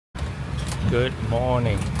Good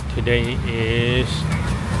morning. Today is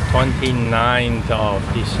 29th of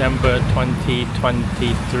December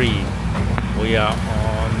 2023. We are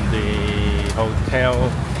on the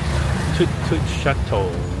hotel Chatuchak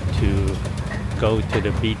to go to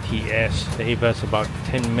the BTS. Save us about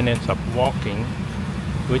 10 minutes of walking,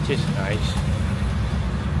 which is nice.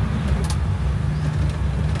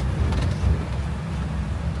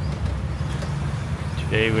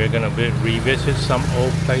 Today we're gonna revisit some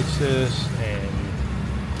old places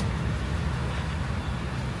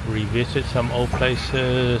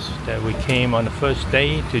that we came on the first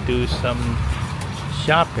day to do some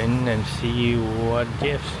shopping and see what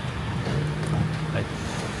gifts. I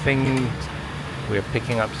think we're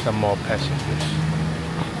picking up some more passengers.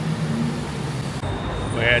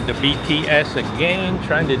 We're at the BTS again,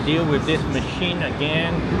 trying to deal with this machine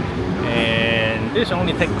again, and this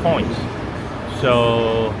only takes coins.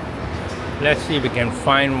 So let's see if we can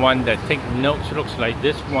find one that takes notes. Looks like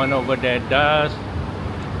this one over there does,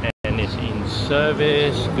 and it's in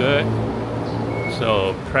service. Good.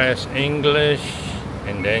 So press English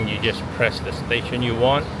and then you just press the station you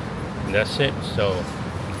want, and that's it. So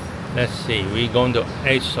let's see, we're going to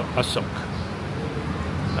Asok.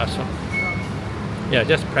 Yeah,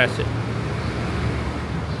 just press it.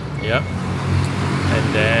 Yep.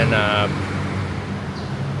 And then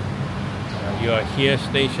you are here,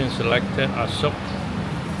 station selected, Asok.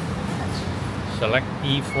 Select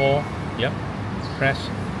E4. Yep. Press.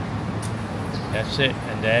 That's it.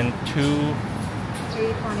 And then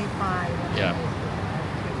 325. Yeah.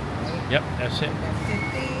 Yep, that's it.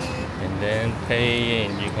 And then pay,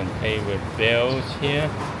 and you can pay with bills here.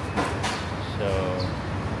 So,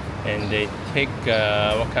 and they take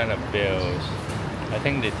what kind of bills? I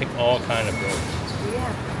think they take all kind of bills. We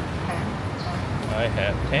have 10. I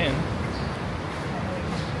have 10.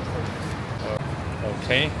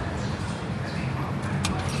 Okay.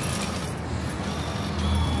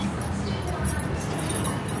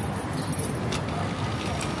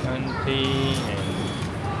 $20 and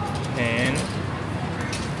 10. And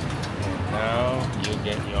now you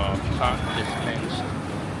get your card dispensed.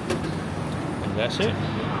 And that's it.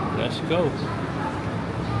 Let's go.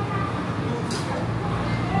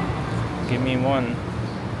 Give me one.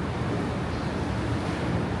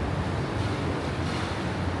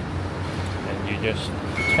 You just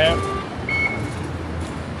tap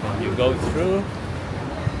and you go through,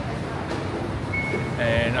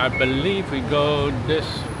 and I believe we go this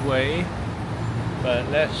way, but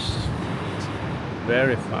let's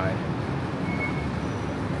verify.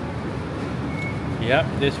 Yep,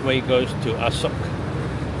 this way goes to Asok.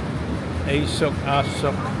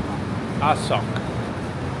 Asok.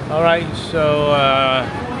 Alright, so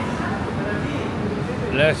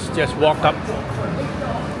let's just walk up.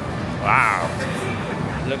 Wow,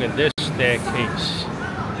 look at this staircase.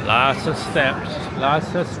 Lots of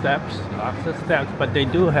steps, but they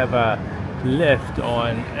do have a lift or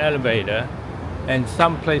an elevator, and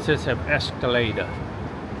some places have escalator,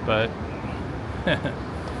 but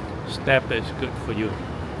step is good for you.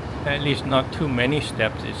 At least not too many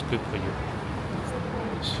steps is good for you.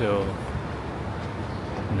 So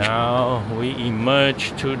now we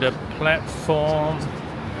emerge to the platform.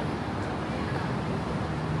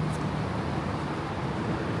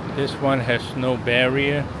 This one has no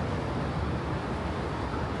barrier.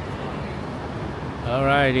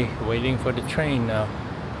 Alrighty, waiting for the train now.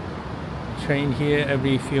 Train here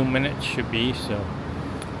every few minutes should be, so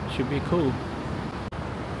should be cool.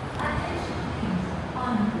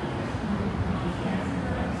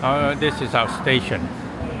 This is our station.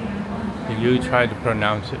 You try to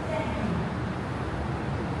pronounce it.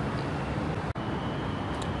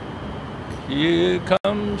 Here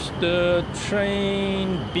comes the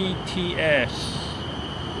train, BTS.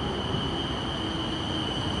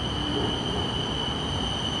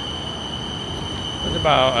 It's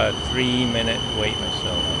about a 3-minute wait or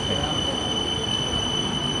so, I think.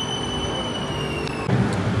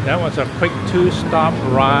 That was a quick 2-stop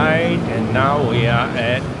ride, and now we are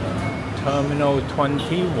at Terminal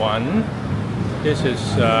 21. This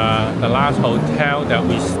is the last hotel that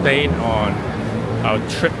we stayed on our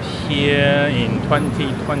trip here in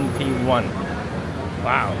 2021.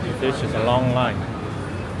 Wow, this is a long line.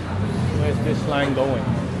 Where's this line going?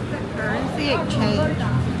 Currency exchange.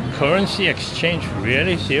 Currency exchange?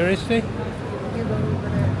 Really? Seriously?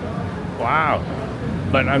 Wow.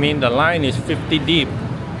 But I mean, the line is 50 deep.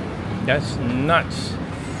 That's nuts.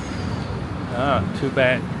 Ah, too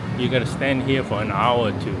bad. You gotta stand here for an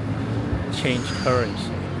hour to change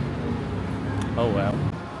currency. Oh well.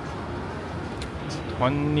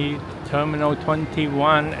 Terminal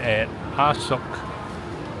 21 at Asok.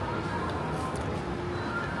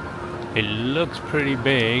 It looks pretty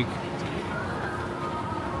big.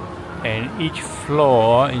 And each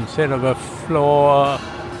floor, instead of a floor,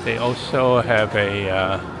 they also have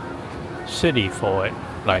a city for it,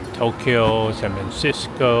 like Tokyo, San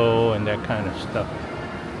Francisco, and that kind of stuff.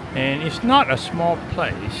 And it's not a small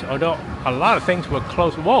place, although a lot of things were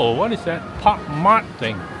closed. Whoa, what is that Pop Mart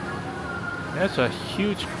thing? There's a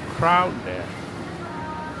huge crowd there.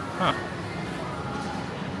 Huh.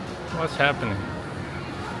 What's happening?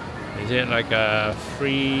 Is it like a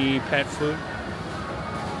free pet food?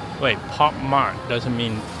 Wait, Pop Mart doesn't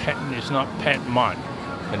mean pet, it's not Pet Mart.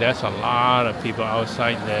 But there's a lot of people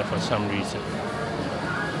outside there for some reason.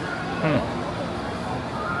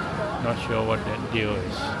 Not sure what that deal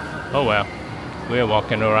is. Oh well, we're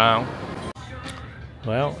walking around.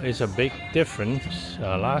 Well, it's a big difference.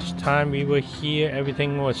 Last time we were here,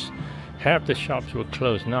 everything was, half the shops were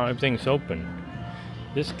closed. Now everything's open.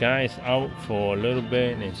 This guy is out for a little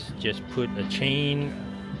bit and it's just put a chain,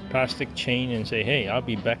 plastic chain, and say, hey, I'll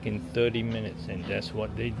be back in 30 minutes. And that's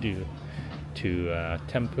what they do to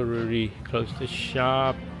temporarily close the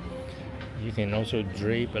shop. You can also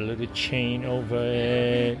drape a little chain over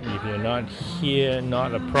it. If you're not here,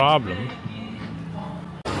 not a problem.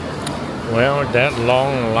 Well, that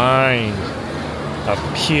long line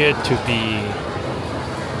appeared to be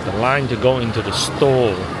the line to go into the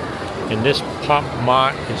store. And this Pop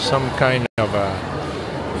Mart is some kind of a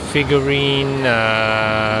figurine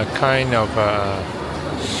kind of a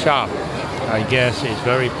shop. I guess it's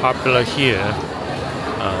very popular here.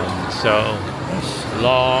 So it's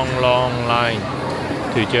long line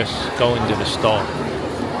to just go into the store.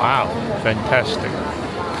 Wow, fantastic.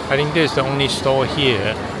 I think this is the only store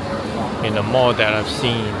here in the mall that I've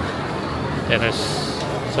seen that has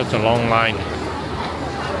such a long line.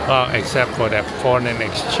 Well, except for that foreign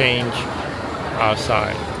exchange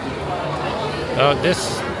outside.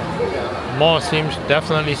 This mall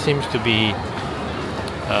definitely seems to be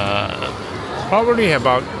probably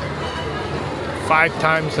about 5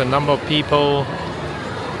 times the number of people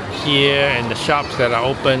here and the shops that are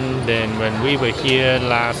open than when we were here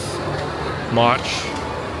last March.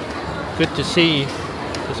 Good to see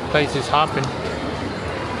this place is hopping.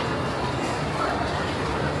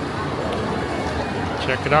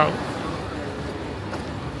 Check it out.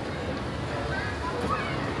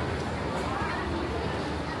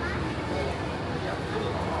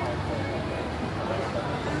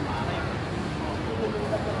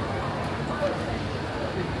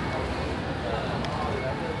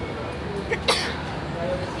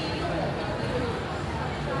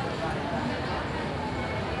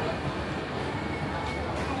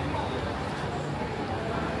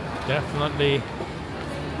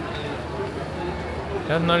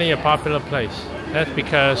 Definitely a popular place. That's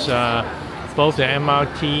because both the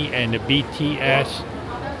MRT and the BTS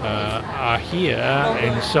are here,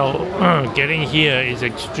 and so getting here is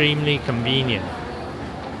extremely convenient.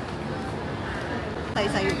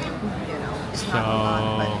 Place it's not a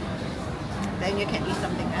lot, but then you can eat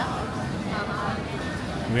something else.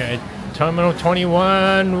 We're at Terminal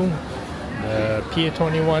 21, Pier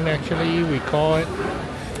 21 actually, we call it.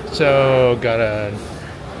 So got a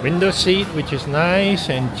window seat, which is nice,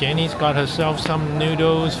 and Jenny's got herself some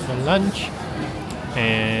noodles for lunch.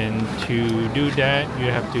 And to do that,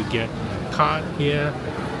 you have to get a card here,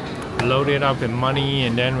 load it up with money,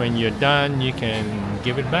 and then when you're done, you can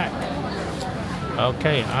give it back.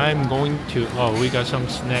 Okay, I'm going to, we got some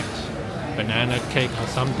snacks, banana cake or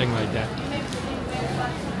something like that.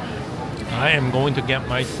 I am going to get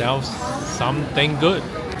myself something good.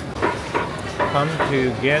 Come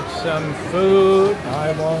to get some food.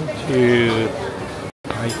 I want to,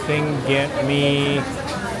 I think, get me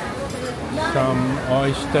some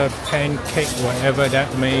oyster pancake, whatever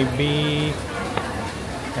that may be.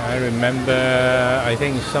 I remember, I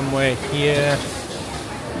think somewhere here,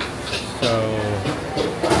 so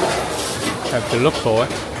have to look for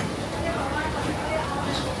it.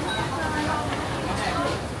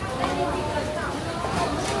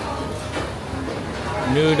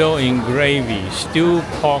 Noodle in gravy, stewed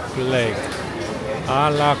pork leg,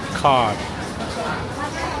 a la carte.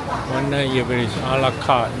 Wonder if it is a la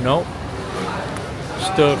carte. Nope.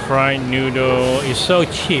 Stir-fried noodle. It's so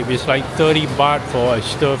cheap. It's like 30 baht for a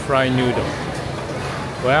stir-fried noodle.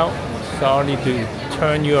 Well, sorry to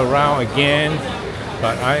turn you around again,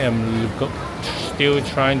 but I am still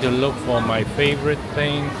trying to look for my favorite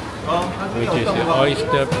thing, which is the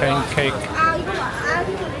oyster pancake.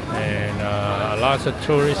 And lots of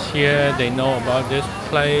tourists here, they know about this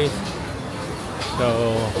place,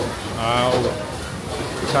 so I'll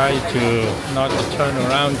try to not to turn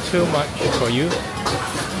around too much for you.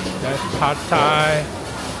 That's pad thai,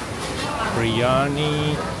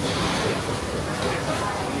 biryani.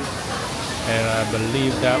 And I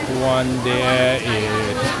believe that one there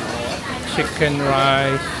is chicken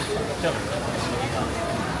rice.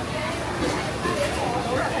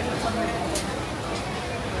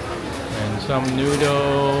 And some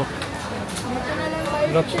noodle.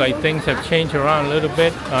 Looks like things have changed around a little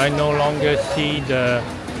bit. I no longer see the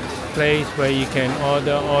place where you can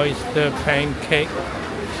order oyster pancake.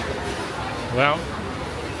 Well,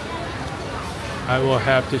 I will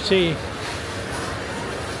have to see.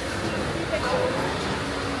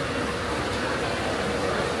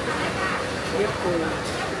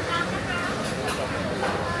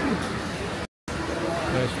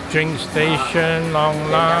 There's drink station,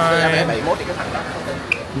 long line,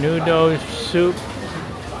 noodle soup.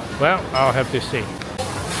 Well, I'll have to see.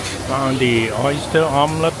 Found the oyster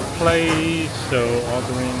omelette place, so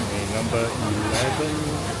ordering a number 11.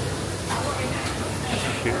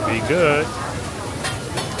 Should be good.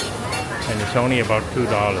 And it's only about $2.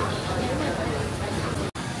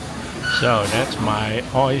 So that's my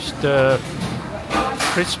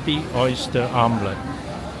crispy oyster omelette.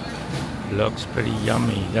 Looks pretty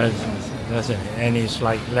yummy, doesn't it? And it's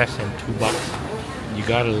like less than $2. You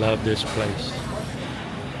gotta love this place.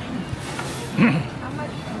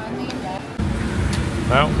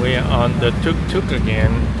 Well, we're on the tuk-tuk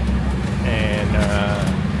again, and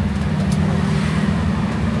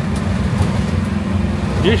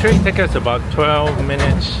usually it takes us about 12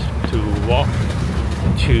 minutes to walk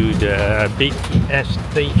to the BTS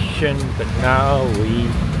station, but now we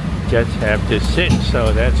just have to sit,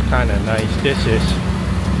 so that's kind of nice. This is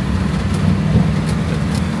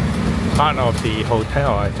part of the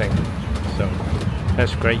hotel, I think, so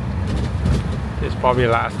that's great. This is probably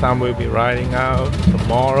the last time we'll be riding out.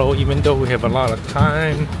 Tomorrow, even though we have a lot of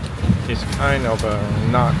time, it's kind of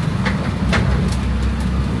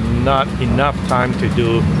not enough time to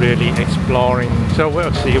do really exploring, so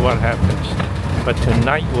we'll see what happens. But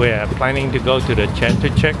tonight we're planning to go to the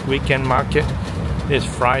Chatuchak Weekend market. It's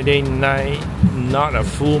Friday night, not a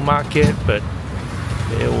full market, but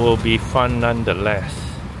it will be fun nonetheless.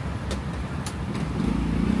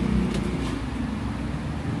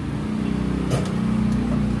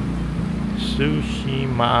 Sushi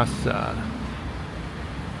masa.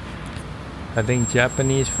 I think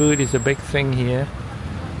Japanese food is a big thing here,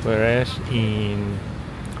 whereas in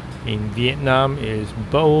Vietnam is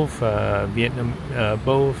both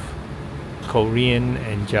both Korean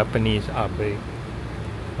and Japanese are big.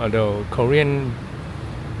 Although Korean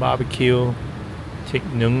barbecue thịt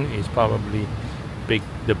nướng is probably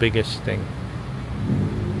the biggest thing.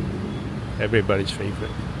 Everybody's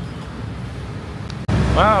favorite.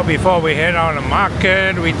 Well, before we head on the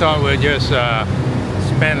market, we thought we'd just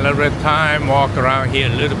spend a little bit of time, walk around here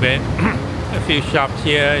a little bit. A few shops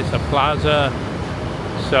here. It's a plaza.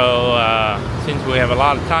 So since we have a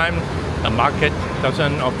lot of time, the market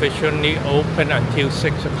doesn't officially open until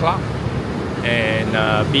 6 o'clock. And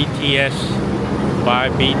by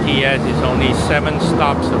BTS is only 7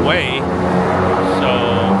 stops away. So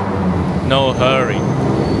no hurry.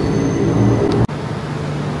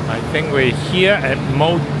 I think we're here at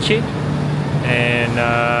Mochi, and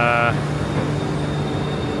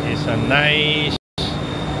it's a nice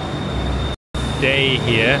day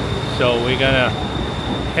here, so we're gonna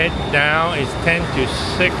head down. It's 10 to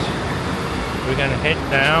 6. We're gonna head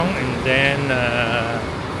down and then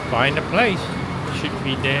find a place. Should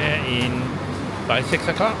be there by 6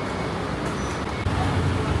 o'clock.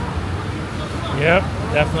 Yep,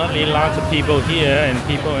 definitely lots of people here, and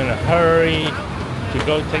people in a hurry to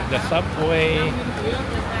go take the subway.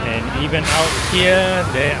 And even out here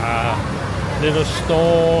there are little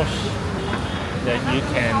stores that you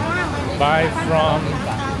can buy from.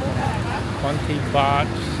 20 baht,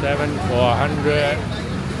 7 for 100.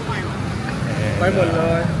 And,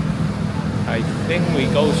 I think we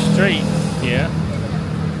go straight here.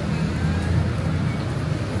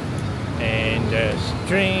 And there's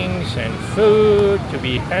drinks and food to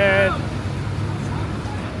be had.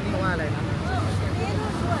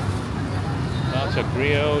 Lots of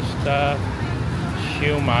grill stuff,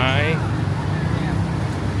 siu mai,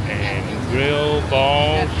 and grill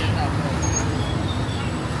balls.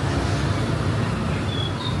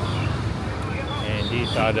 And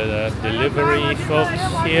these are the delivery folks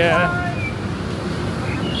here.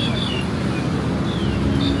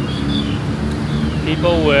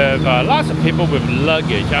 People with, lots of people with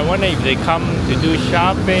luggage. I wonder if they come to do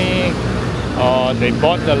shopping, or they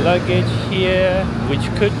bought the luggage here, which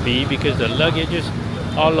could be because the luggages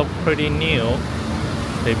all look pretty new.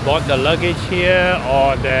 They bought the luggage here,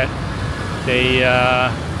 or that they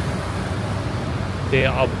are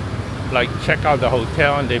like check out the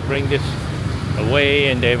hotel and they bring this away,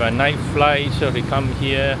 and they have a night flight, so they come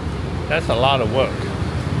here. That's a lot of work.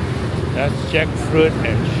 That's jackfruit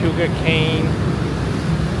and sugar cane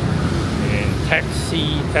and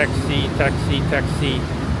taxi.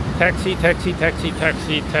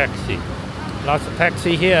 Lots of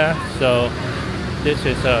taxi here, so this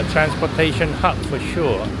is a transportation hub for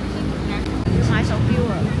sure.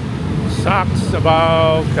 Socks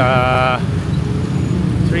about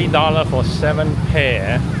 $3 for 7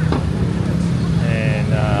 pair,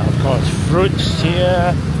 and of course fruits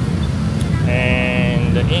here,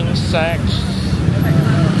 and the insects,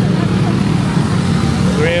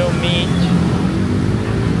 grilled meat,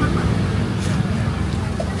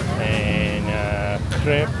 and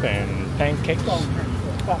crepe and pancakes.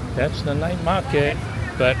 That's the night market,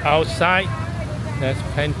 but outside there's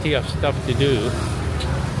plenty of stuff to do.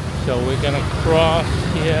 So we're gonna cross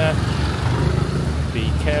here.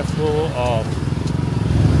 Be careful of,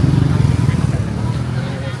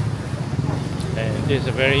 and there's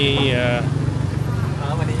a very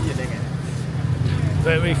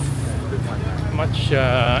much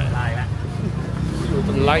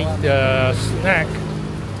light snack.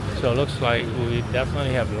 So it looks like we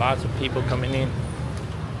definitely have lots of people coming in.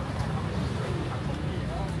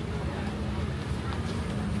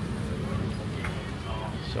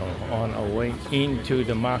 So on our way into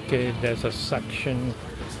the market, there's a section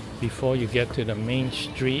before you get to the main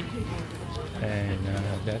street, and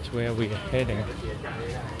that's where we're heading.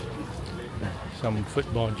 Some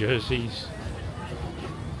football jerseys,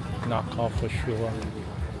 knockoff for sure.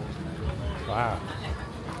 Wow,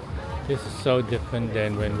 this is so different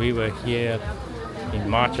than when we were here in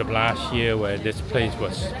March of last year, where this place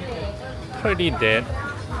was pretty dead.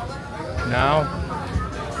 Now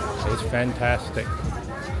it's fantastic.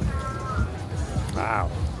 Wow,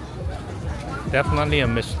 definitely a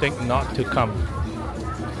mistake not to come.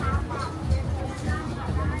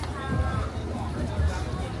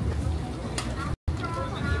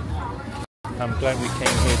 I'm glad we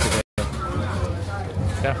came here today.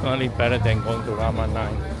 Definitely better than going to Rama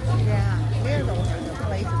 9.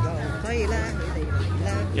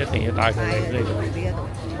 一定要帶佢嚟呢度。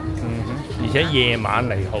而且夜晚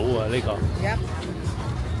嚟好啊呢個。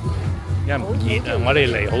因為唔熱啊，我哋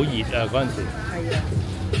嚟好熱啊嗰陣時。係啊，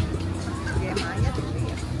夜晚一定會熱。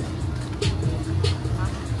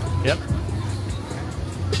Yep.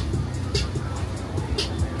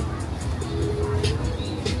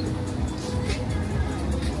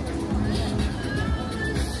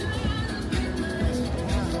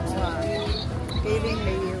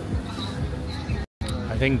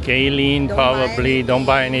 I think Galen probably don't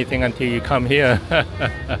buy anything until you come here.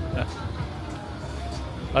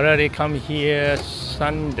 Already come here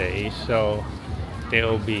Sunday, so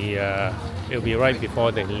it'll be right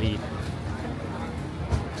before they leave.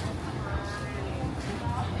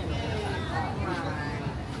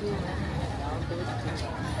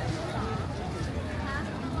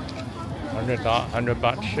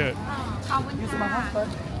 $100 shirt.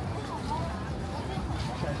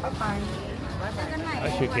 I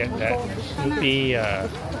should get that Snoopy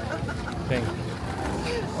thing.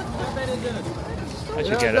 I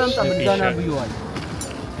should get a Snoopy shirt.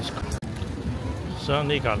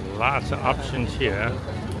 Certainly got lots of options here.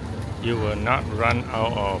 You will not run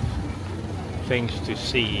out of things to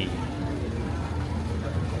see.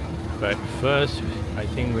 But first, I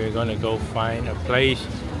think we're gonna go find a place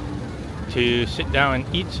to sit down and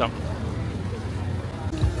eat something.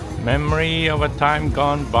 Memory of a time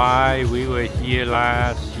gone by. We were here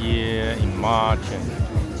last year in March, and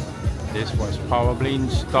this was probably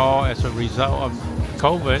installed as a result of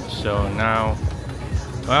COVID. So now,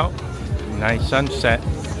 well, nice sunset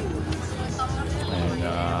and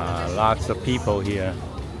lots of people here,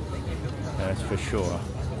 that's for sure,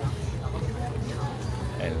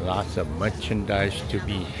 and lots of merchandise to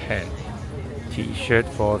be had. T-shirt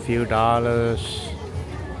for a few dollars.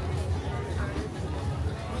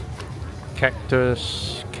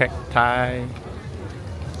 Cactus, cacti,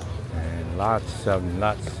 and lots of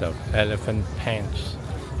elephant pants.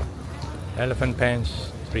 Elephant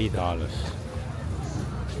pants, $3.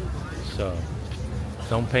 So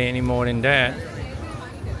don't pay any more than that.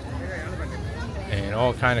 And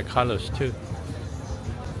all kind of colors too.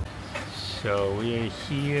 So we're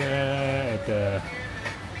here at the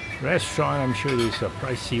restaurant. I'm sure it's a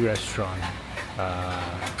pricey restaurant,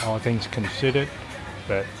 all things considered,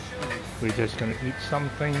 but we're just gonna eat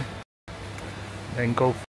something, then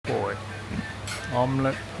go for it.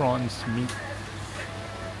 Omelette, prawns, meat.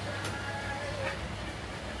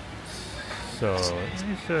 So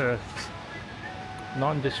it's a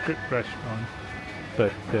nondescript restaurant.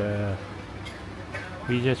 but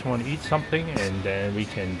we just want to eat something and then we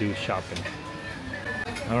can do shopping.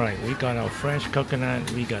 Alright, we got our fresh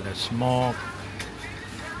coconut, we got a small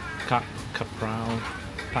pak kaprao,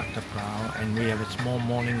 and we have a small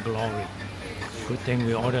morning glory. Good thing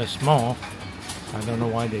we ordered small. I don't know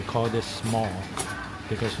why they call this small,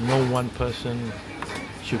 because no one person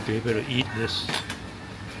should be able to eat this.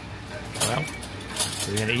 Well,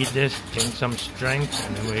 we're gonna eat this, gain some strength,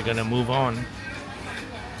 and then we're gonna move on.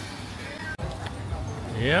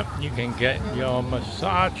 Yep, you can get your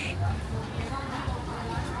massage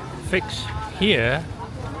fix here,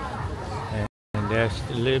 and there's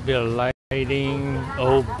a little bit of lighting,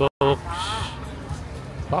 old books,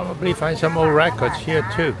 probably find some old records here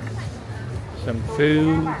too, some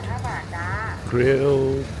food,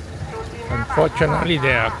 grilled. Unfortunately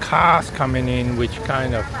there are cars coming in which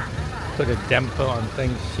kind of put a damper on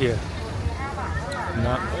things here.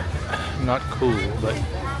 Not cool, but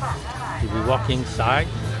if you walk inside,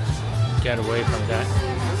 get away from that.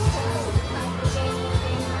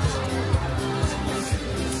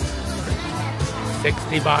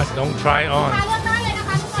 $60 baht, don't try on.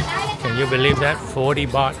 Can you believe that? 40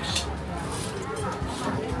 bahts.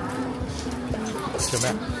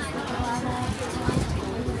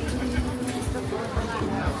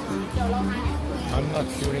 I'm not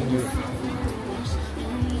shooting you.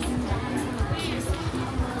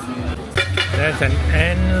 There's an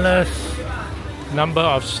endless number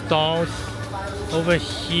of stalls. Over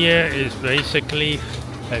here is basically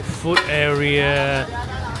a food area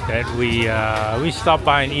that we stopped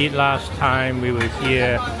by and eat last time. We were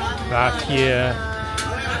here last year,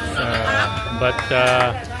 but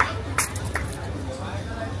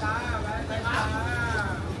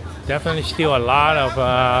definitely still a lot of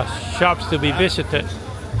shops to be visited,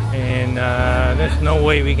 and there's no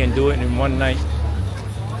way we can do it in one night.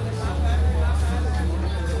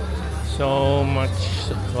 So much.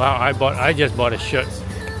 Wow, I just bought a shirt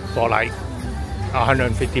for like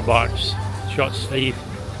 150 bahts, short sleeve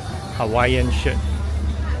Hawaiian shirt.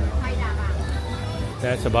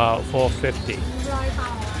 That's about 450.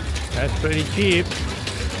 That's pretty cheap.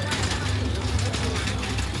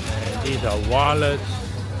 And these are wallets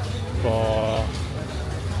for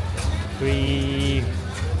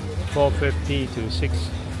 $450 to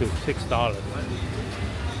 $6.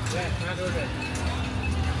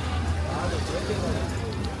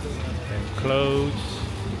 And clothes,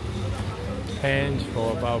 pants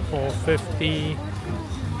for about $450.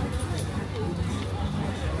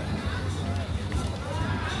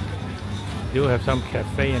 Do have some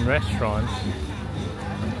cafe and restaurants.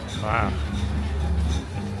 Wow.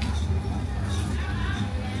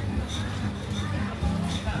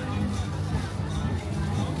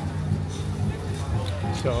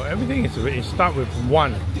 So everything is, it starts with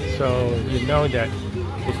one, so you know that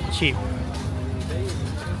it's cheap,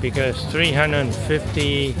 because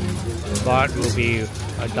 350 baht will be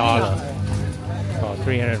 $1, or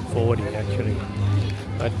 340 actually.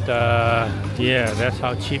 But yeah, that's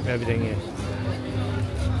how cheap everything is.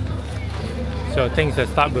 So things that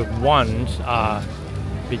start with ones are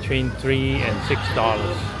between $3 and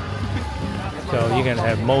 $6. So you can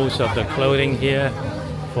have most of the clothing here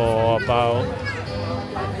for about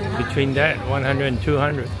between that 100 and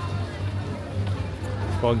 200.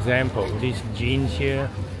 For example, these jeans here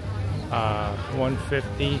are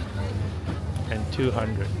 150 and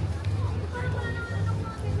 200.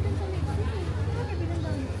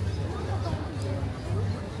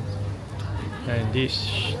 And these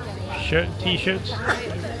t-shirts,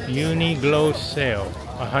 Uni-Glow sale,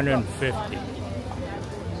 150.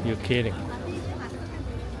 You're kidding.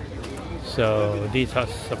 So these are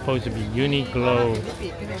supposed to be Uni-Glow.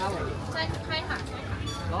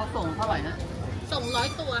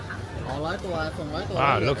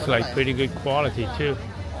 Ah, looks like pretty good quality too.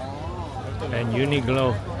 And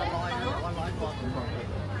Uni-Glow.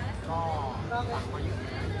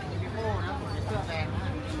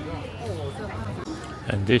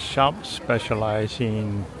 And this shop specializes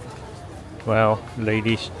in, well,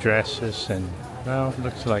 ladies' dresses and, well,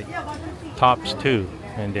 looks like tops too.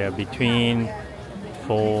 And they're between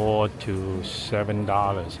 $4 to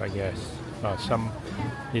 $7, I guess. Some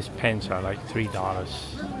these pants are like $3,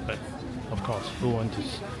 but of course, who want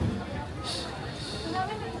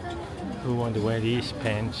to wear these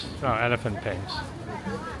pants? Oh, elephant pants.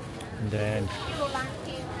 And then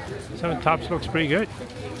some of the tops looks pretty good.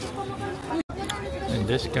 And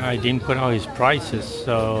this guy didn't put out his prices,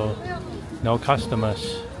 so no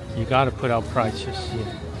customers. You gotta put out prices here.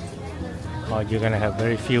 Or you're gonna have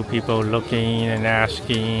very few people looking and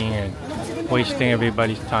asking and wasting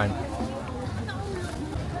everybody's time.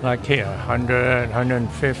 Like here, 100,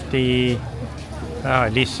 150.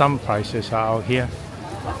 At least some prices are out here.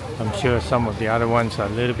 I'm sure some of the other ones are a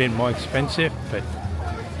little bit more expensive, but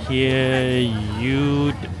here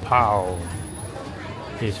Yud Pao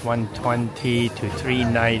is 120 to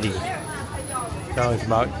 390. So it's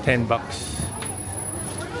about 10 bucks.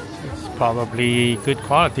 It's probably good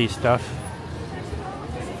quality stuff.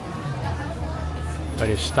 But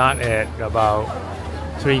it starts at about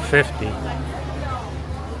 350.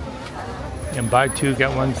 And buy two,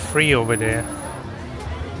 get one free over there.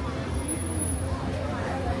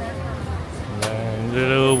 And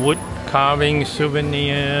little wood carving,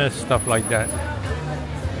 souvenirs, stuff like that.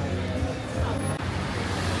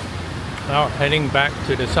 Now heading back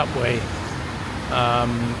to the subway.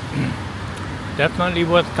 Definitely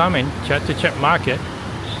worth coming. Chatuchak Market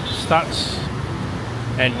starts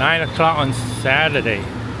at 9 o'clock on Saturday.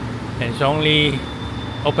 And it's only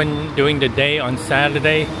open during the day on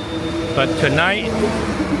Saturday. But tonight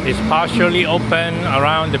is partially open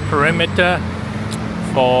around the perimeter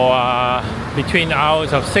for between the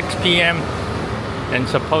hours of 6 p.m. and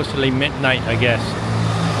supposedly midnight, I guess.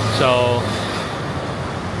 So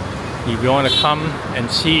if you want to come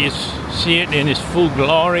and see it in its full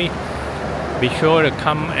glory, be sure to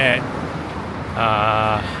come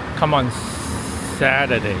on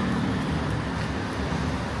Saturday.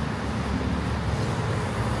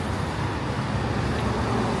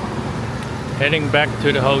 Heading back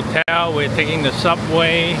to the hotel, we're taking the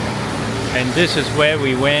subway, and this is where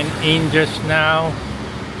we went in just now.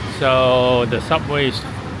 So the subway is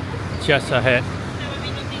just ahead.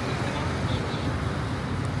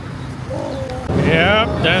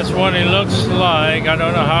 Yep, that's what it looks like. I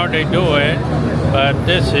don't know how they do it, but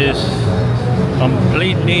this is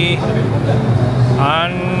completely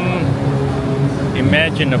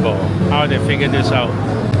unimaginable how they figured this out.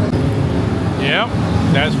 Yep,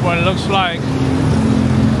 that's what it looks like.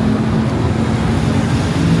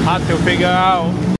 Hard to figure out.